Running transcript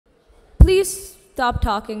Please stop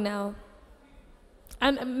talking now.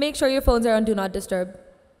 And make sure your phones are on Do Not Disturb.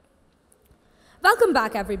 Welcome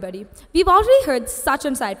back, everybody. We've already heard such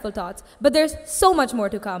insightful thoughts, but there's so much more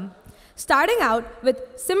to come. Starting out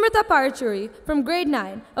with Simritha Paruchuri from grade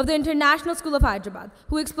 9 of the International School of Hyderabad,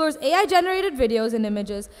 who explores AI-generated videos and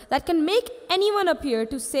images that can make anyone appear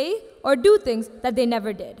to say or do things that they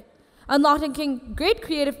never did, unlocking great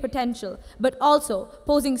creative potential, but also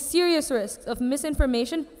posing serious risks of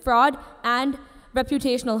misinformation, fraud, and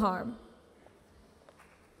reputational harm.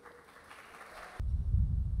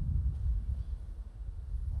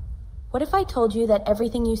 What if I told you that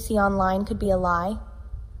everything you see online could be a lie?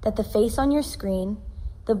 That the face on your screen,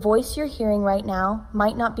 the voice you're hearing right now,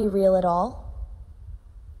 might not be real at all?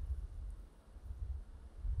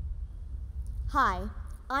 Hi,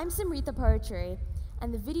 I'm Simritha Paruchuri,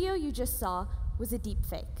 and the video you just saw was a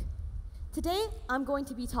deepfake. Today, I'm going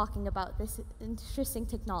to be talking about this interesting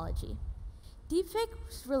technology.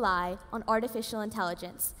 Deepfakes rely on artificial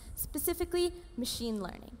intelligence, specifically machine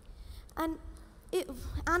learning. And it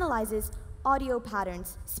analyzes audio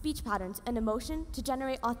patterns, speech patterns, and emotion to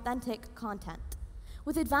generate authentic content.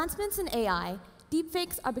 With advancements in AI,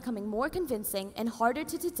 deepfakes are becoming more convincing and harder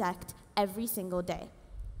to detect every single day.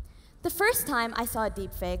 The first time I saw a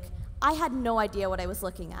deepfake, I had no idea what I was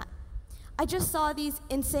looking at. I just saw these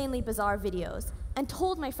insanely bizarre videos and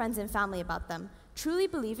told my friends and family about them, truly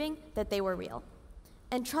believing that they were real.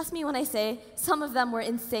 And trust me when I say, some of them were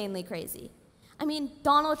insanely crazy. I mean,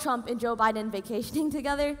 Donald Trump and Joe Biden vacationing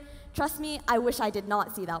together, trust me, I wish I did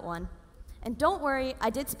not see that one. And don't worry, I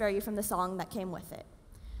did spare you from the song that came with it.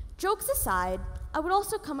 Jokes aside, I would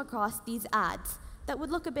also come across these ads that would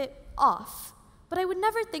look a bit off, but I would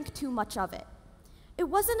never think too much of it. It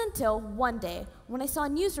wasn't until one day when I saw a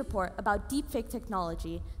news report about deepfake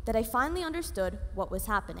technology that I finally understood what was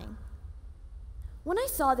happening. When I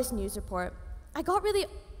saw this news report, I got really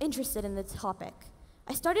interested in the topic.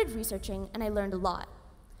 I started researching and I learned a lot.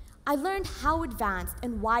 I learned how advanced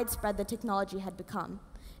and widespread the technology had become,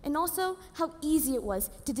 and also how easy it was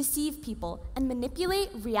to deceive people and manipulate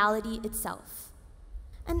reality itself.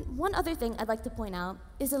 And one other thing I'd like to point out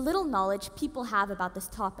is the little knowledge people have about this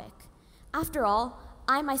topic. After all,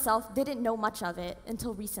 I myself didn't know much of it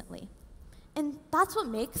until recently. And that's what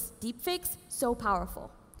makes deepfakes so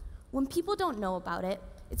powerful. When people don't know about it,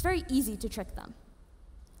 it's very easy to trick them.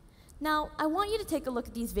 Now, I want you to take a look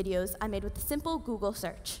at these videos I made with a simple Google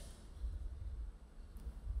search.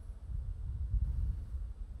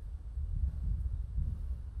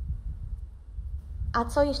 A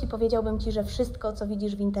co jeśli powiedziałbym ci, że wszystko, co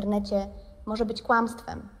widzisz w internecie, może być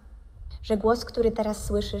kłamstwem? Że głos, który teraz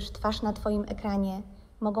słyszysz, twarz na twoim ekranie,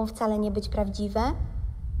 mogą wcale nie być prawdziwe?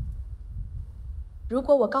 如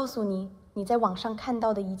果我告诉你，你在网上看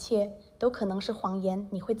到的一切都可能是谎言，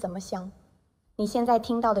你会怎么想？你现在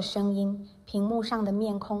听到的声音，屏幕上的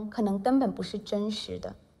面孔，可能根本不是真实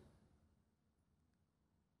的。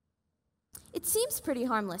It seems pretty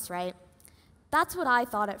harmless, right? That's what I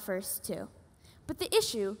thought at first, too. But the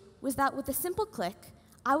issue was that with a simple click,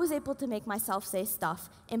 I was able to make myself say stuff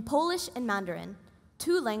in Polish and Mandarin,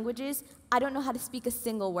 two languages I don't know how to speak a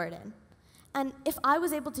single word in. And if I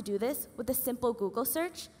was able to do this with a simple Google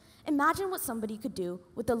search, imagine what somebody could do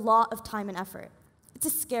with a lot of time and effort. It's a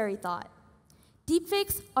scary thought.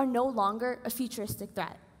 Deepfakes are no longer a futuristic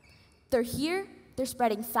threat. They're here, they're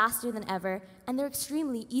spreading faster than ever, and they're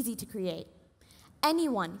extremely easy to create.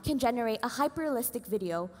 Anyone can generate a hyper-realistic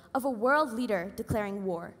video of a world leader declaring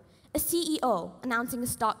war, a CEO announcing a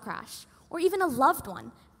stock crash, or even a loved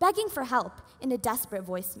one begging for help in a desperate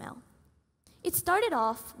voicemail. It started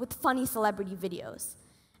off with funny celebrity videos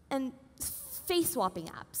and face-swapping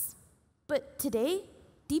apps. But today,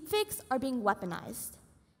 deepfakes are being weaponized.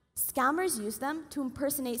 Scammers use them to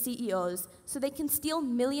impersonate CEOs so they can steal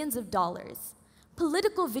millions of dollars.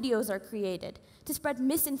 Political videos are created to spread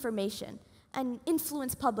misinformation and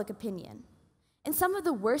influence public opinion. In some of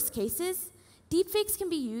the worst cases, deepfakes can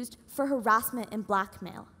be used for harassment and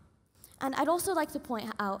blackmail. And I'd also like to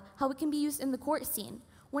point out how it can be used in the court scene,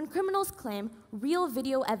 when criminals claim real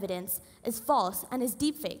video evidence is false and is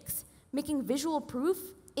deepfakes, making visual proof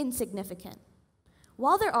insignificant.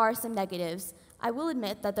 While there are some negatives, I will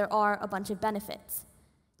admit that there are a bunch of benefits.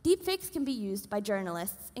 Deepfakes can be used by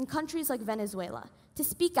journalists in countries like Venezuela to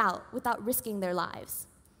speak out without risking their lives.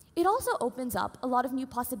 It also opens up a lot of new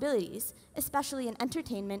possibilities, especially in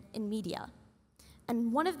entertainment and media.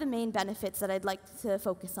 And one of the main benefits that I'd like to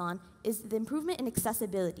focus on is the improvement in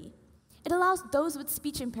accessibility. It allows those with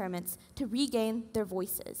speech impairments to regain their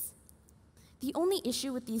voices. The only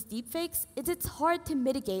issue with these deepfakes is it's hard to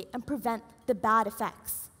mitigate and prevent the bad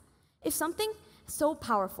effects. If something so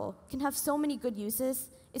powerful, can have so many good uses,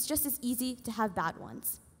 it's just as easy to have bad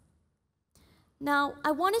ones. Now,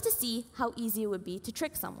 I wanted to see how easy it would be to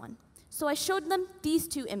trick someone. So I showed them these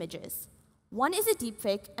two images. One is a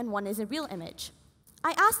deepfake and one is a real image.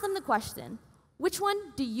 I asked them the question, which one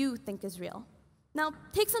do you think is real? Now,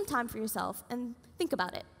 take some time for yourself and think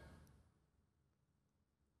about it.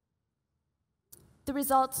 The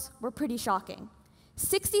results were pretty shocking.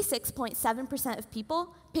 66.7% of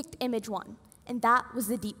people picked image one, and that was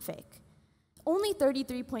the deepfake. Only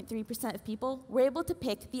 33.3% of people were able to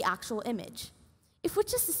pick the actual image. If with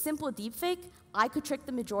just a simple deepfake, I could trick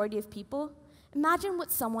the majority of people, imagine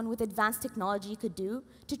what someone with advanced technology could do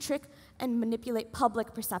to trick and manipulate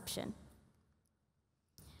public perception.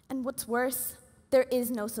 And what's worse, there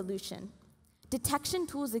is no solution. Detection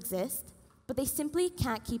tools exist, but they simply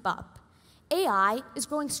can't keep up. AI is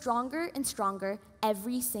growing stronger and stronger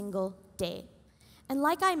every single day. And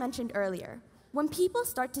like I mentioned earlier, when people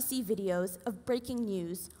start to see videos of breaking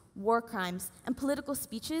news, war crimes, and political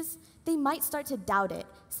speeches, they might start to doubt it,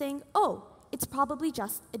 saying, oh, it's probably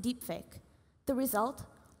just a deepfake. The result?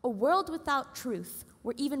 A world without truth,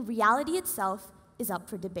 where even reality itself is up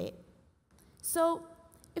for debate. So,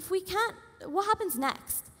 what happens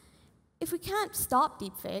next? If we can't stop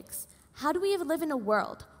deepfakes, how do we ever live in a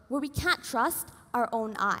world where we can't trust our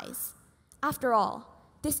own eyes? After all,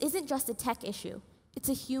 this isn't just a tech issue, it's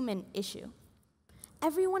a human issue.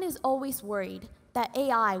 Everyone is always worried that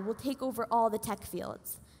AI will take over all the tech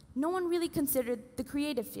fields. No one really considered the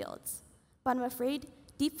creative fields. But I'm afraid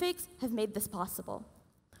deepfakes have made this possible.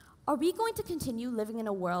 Are we going to continue living in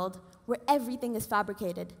a world where everything is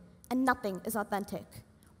fabricated and nothing is authentic?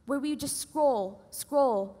 Where we just scroll,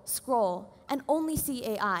 scroll, scroll, and only see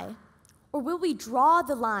AI? Or will we draw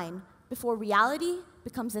the line before reality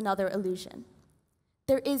becomes another illusion?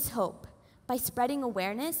 There is hope. By spreading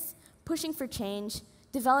awareness, pushing for change,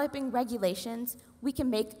 developing regulations, we can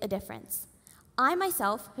make a difference. I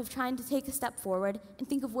myself have tried to take a step forward and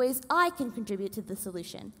think of ways I can contribute to the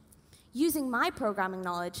solution. Using my programming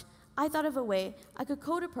knowledge, I thought of a way I could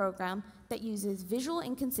code a program that uses visual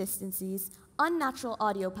inconsistencies, unnatural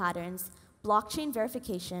audio patterns, blockchain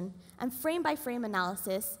verification, and frame-by-frame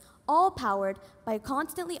analysis, all powered by a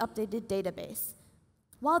constantly updated database.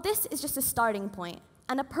 While this is just a starting point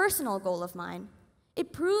and a personal goal of mine,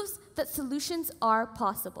 it proves that solutions are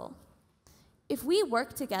possible. If we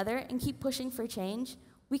work together and keep pushing for change,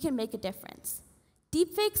 we can make a difference.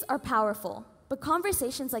 Deepfakes are powerful, but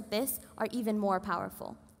conversations like this are even more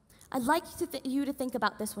powerful. I'd like you to think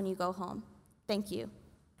about this when you go home. Thank you.